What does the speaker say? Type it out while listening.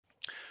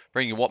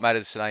Bringing what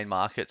matters today in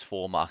markets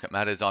for Market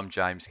Matters. I'm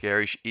James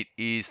Garish. It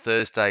is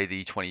Thursday,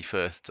 the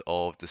 21st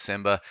of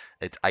December.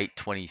 It's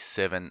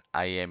 8:27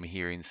 a.m.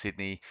 here in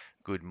Sydney.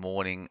 Good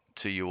morning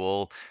to you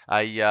all.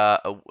 A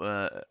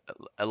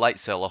late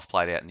sell-off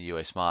played out in the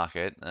US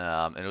market,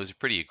 and it was a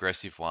pretty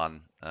aggressive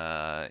one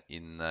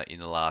in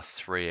the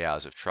last 3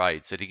 hours of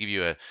trade. So to give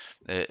you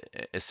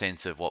a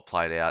sense of what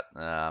played out,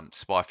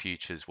 SPI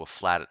futures were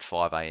flat at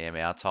 5 a.m.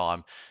 our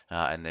time,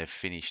 and they've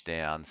finished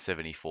down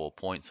 74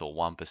 points or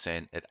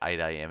 1% at 8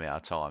 a.m. our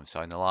time.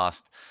 So in the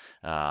last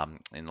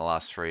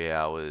 3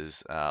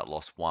 hours,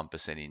 lost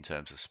 1% in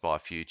terms of SPI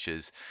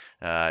futures.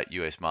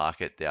 US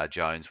market Dow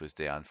Jones was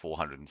down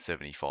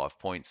 475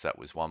 points. That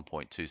was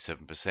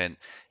 1.27%.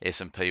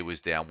 S&P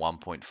was down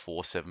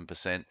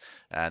 1.47%,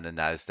 and the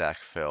Nasdaq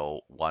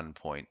fell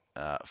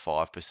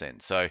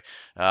 1.5%. So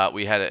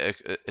we had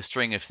a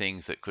string of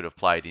things that could have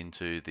played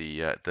into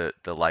the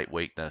late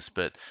weakness,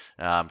 but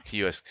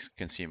US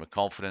consumer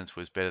confidence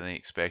was better than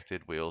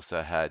expected. We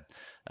also had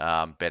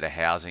better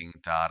housing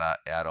data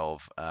out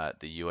of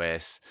the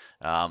US.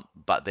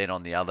 But then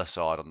on the other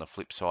side, on the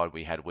flip side,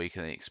 we had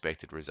weaker than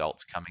expected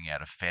results coming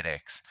out of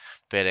FedEx.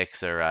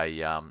 FedEx are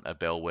a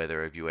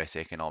bellwether of US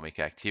economic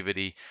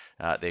activity.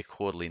 Their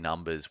quarterly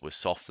numbers were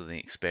softer than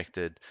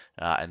expected,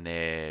 and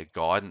their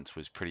guidance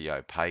was pretty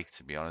opaque,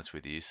 to be honest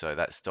with you. So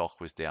that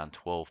stock was down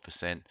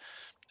 12%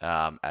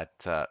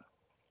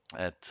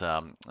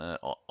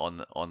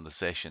 on the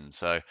session.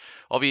 So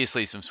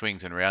obviously some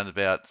swings and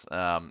roundabouts.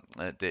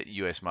 The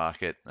US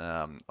market,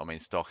 I mean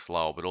stocks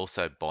lower, but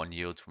also bond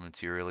yields were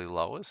materially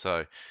lower.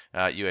 So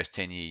US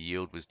 10-year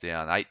yield was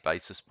down 8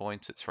 basis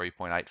points at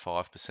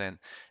 3.85%,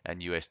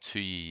 and US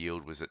 2-year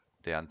yield was at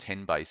down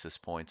 10 basis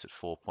points at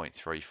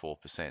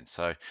 4.34%.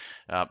 So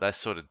that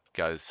sort of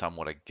goes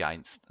somewhat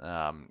against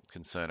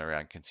concern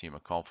around consumer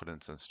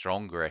confidence and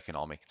stronger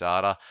economic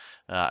data,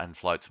 and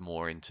floats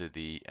more into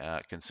the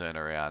concern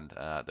around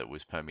that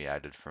was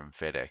permeated from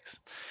FedEx.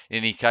 In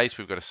any case,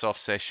 we've got a soft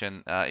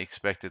session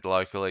expected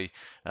locally.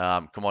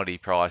 Commodity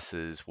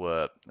prices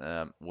were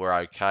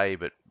okay,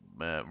 but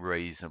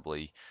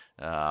reasonably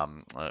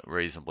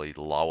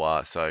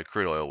lower. So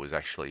crude oil was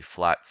actually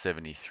flat,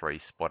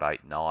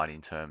 73.89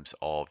 in terms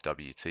of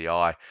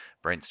WTI.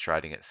 Brent's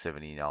trading at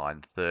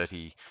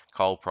 79.30.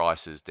 Coal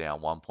prices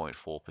down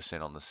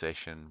 1.4% on the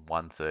session,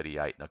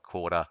 138 and a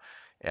quarter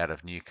out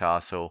of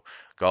Newcastle.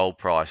 Gold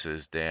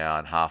prices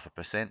down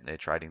 0.5%. They're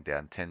trading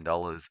down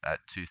 $10 at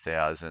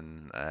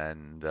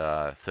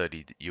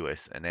 2,030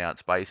 US an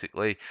ounce,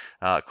 basically.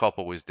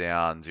 Copper was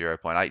down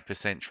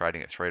 0.8%,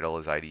 trading at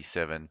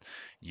 $3.87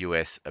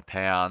 US a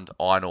pound.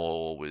 Iron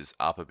ore was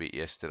up a bit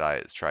yesterday.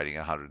 It's trading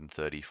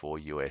 134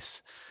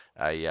 US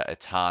a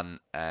ton,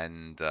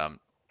 and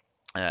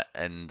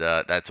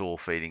that's all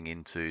feeding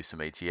into some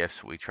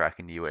ETFs we track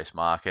in the US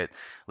market.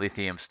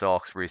 Lithium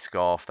stocks risk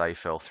off, they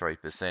fell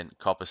 3%.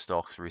 Copper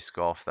stocks risk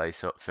off, they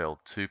fell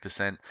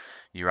 2%.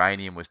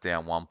 Uranium was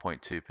down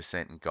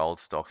 1.2%, and gold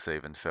stocks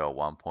even fell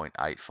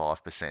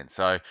 1.85%.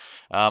 So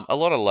a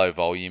lot of low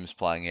volumes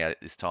playing out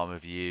at this time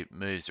of year.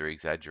 Moves are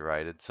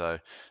exaggerated, so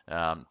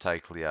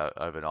take the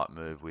overnight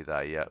move with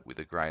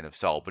a grain of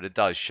salt. But it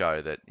does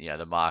show that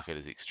the market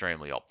is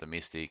extremely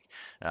optimistic.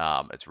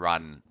 It's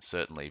run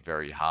certainly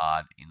very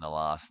hard in the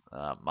last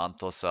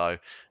month or so,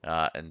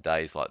 and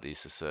days like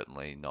this are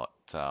certainly not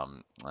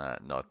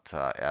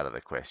out of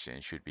the question.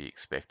 It should be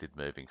expected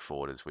moving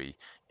forward as we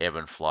ebb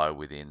and flow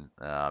within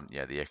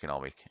the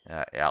economic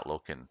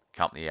outlook and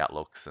company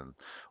outlooks and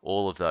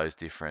all of those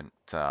different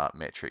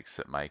metrics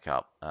that make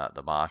up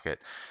the market.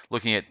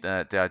 Looking at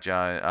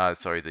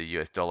the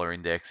US dollar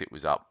index, it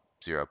was up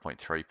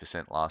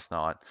 0.3% last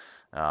night.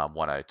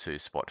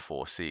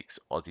 102.46.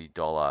 Aussie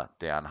dollar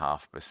down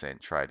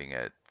 0.5%, trading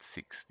at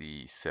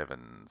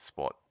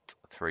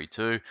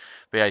 67.32.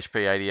 BHP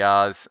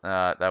ADRs,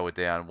 they were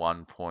down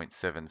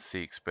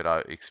 1.76, but I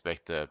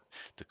expect a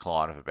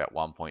decline of about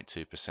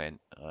 1.2%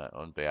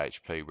 on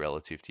BHP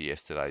relative to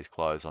yesterday's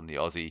close on the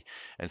Aussie.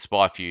 And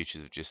SPI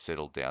futures have just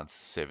settled down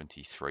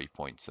 73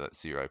 points, so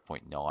that's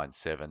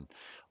 0.97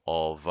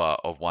 of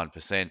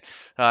 1%.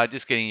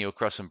 Just getting you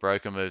across some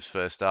broker moves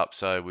first up.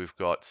 So we've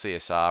got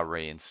CSR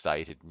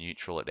reinstated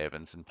neutral at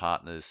Evans and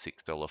Partners,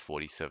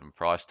 $6.47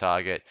 price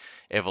target.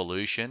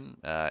 Evolution,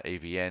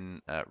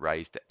 EVN,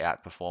 raised to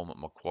outperform at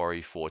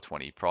Macquarie,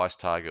 420 price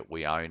target.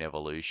 We own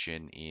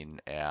Evolution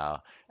in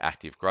our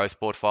active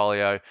growth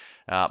portfolio.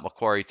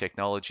 Macquarie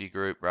Technology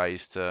Group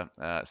raised to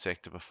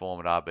sector perform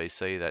at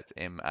RBC, that's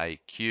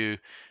MAQ.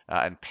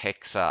 And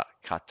PEXA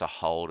cut to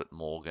hold at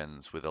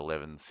Morgans with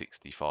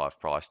 11.65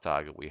 price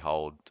target. We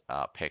hold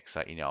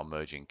PEXA in our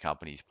emerging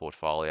companies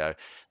portfolio.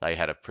 They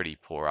had a pretty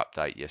poor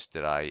update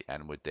yesterday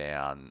and were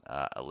down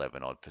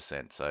 11 odd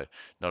percent. So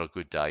not a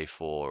good day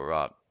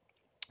for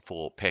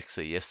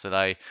PEXA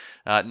yesterday.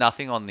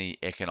 Nothing on the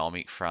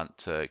economic front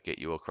to get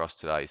you across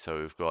today.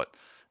 So we've got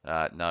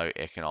no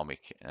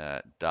economic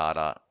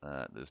data.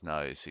 There's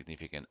no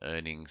significant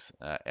earnings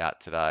out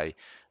today.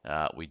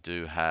 We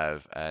do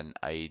have an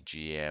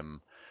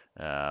AGM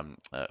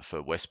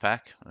for Westpac.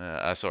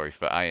 Sorry,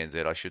 for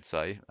ANZ, I should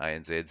say.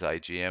 ANZ's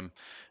AGM.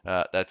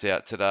 That's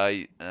out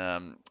today.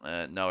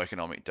 No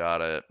economic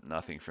data,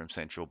 nothing from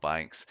central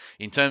banks.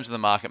 In terms of the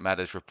Market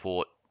Matters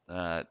report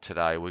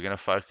today, we're going to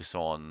focus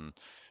on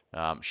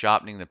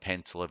sharpening the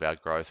pencil of our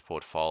growth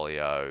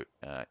portfolio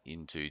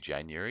into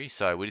January.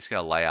 So we're just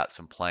going to lay out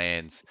some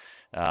plans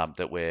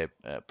that we're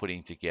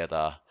putting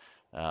together,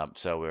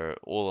 so we're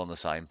all on the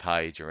same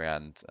page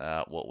around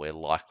what we're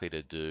likely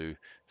to do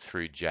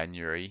through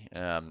January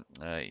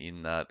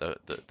in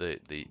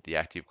the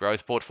active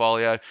growth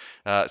portfolio.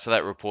 So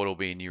that report will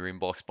be in your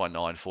inbox by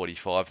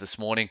 9:45 this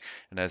morning.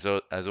 And as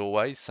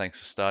always, thanks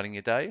for starting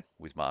your day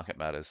with Market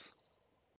Matters.